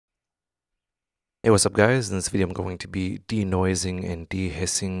Hey, what's up guys? In this video I'm going to be denoising and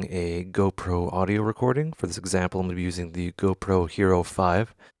dehissing a GoPro audio recording. For this example I'm going to be using the GoPro Hero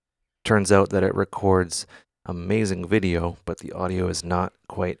 5. Turns out that it records amazing video, but the audio is not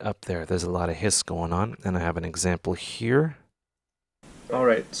quite up there. There's a lot of hiss going on, and I have an example here.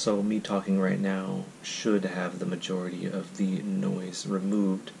 Alright, so me talking right now should have the majority of the noise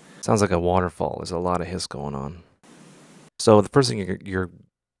removed. Sounds like a waterfall. There's a lot of hiss going on. So the first thing you're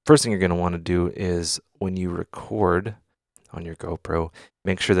going to want to do is when you record on your GoPro,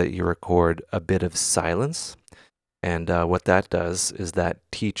 make sure that you record a bit of silence. And what that does is that'll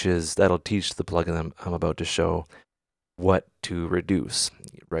teach the plugin I'm about to show what to reduce,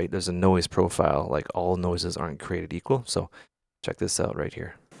 right? There's a noise profile, like all noises aren't created equal. So check this out right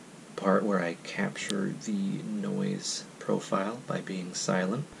here. Part where I capture the noise profile by being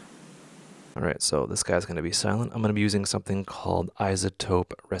silent. All right, so this guy's going to be silent. I'm going to be using something called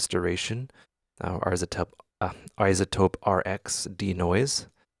isotope restoration, isotope RX denoise.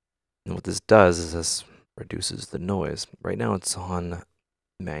 And what this does is this reduces the noise. Right now it's on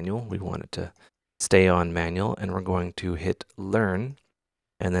manual. We want it to stay on manual, and we're going to hit learn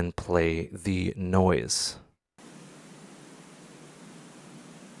and then play the noise.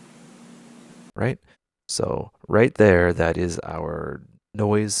 Right? So right there, that is our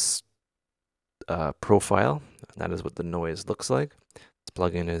noise profile. That is what the noise looks like. This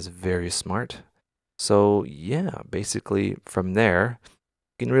plugin is very smart. So yeah, basically from there,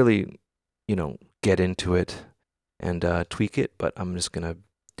 you can really, get into it and tweak it, but I'm just going to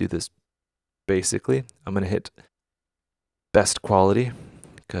do this basically. I'm going to hit best quality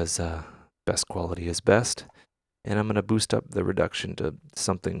because best quality is best. And I'm going to boost up the reduction to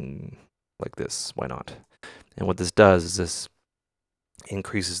something like this. Why not? And what this does is this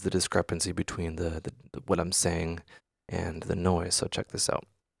increases the discrepancy between the what I'm saying and the noise. So check this out.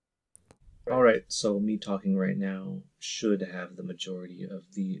 Alright, so me talking right now should have the majority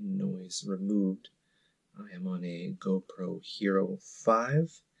of the noise removed. I am on a GoPro Hero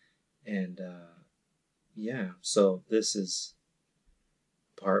 5, and yeah, so this is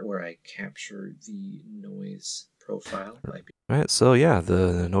the part where I capture the noise profile. Alright, so yeah,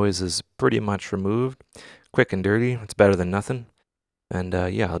 the noise is pretty much removed. Quick and dirty, it's better than nothing. And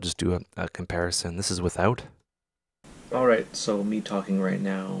yeah, I'll just do a comparison. This is without. Alright, so me talking right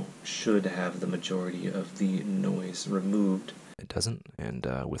now should have the majority of the noise removed. It doesn't, and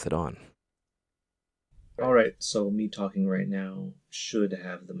with it on. Alright, so me talking right now should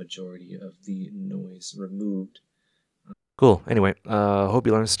have the majority of the noise removed. Cool. Anyway, hope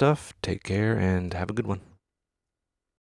you learned stuff. Take care and have a good one.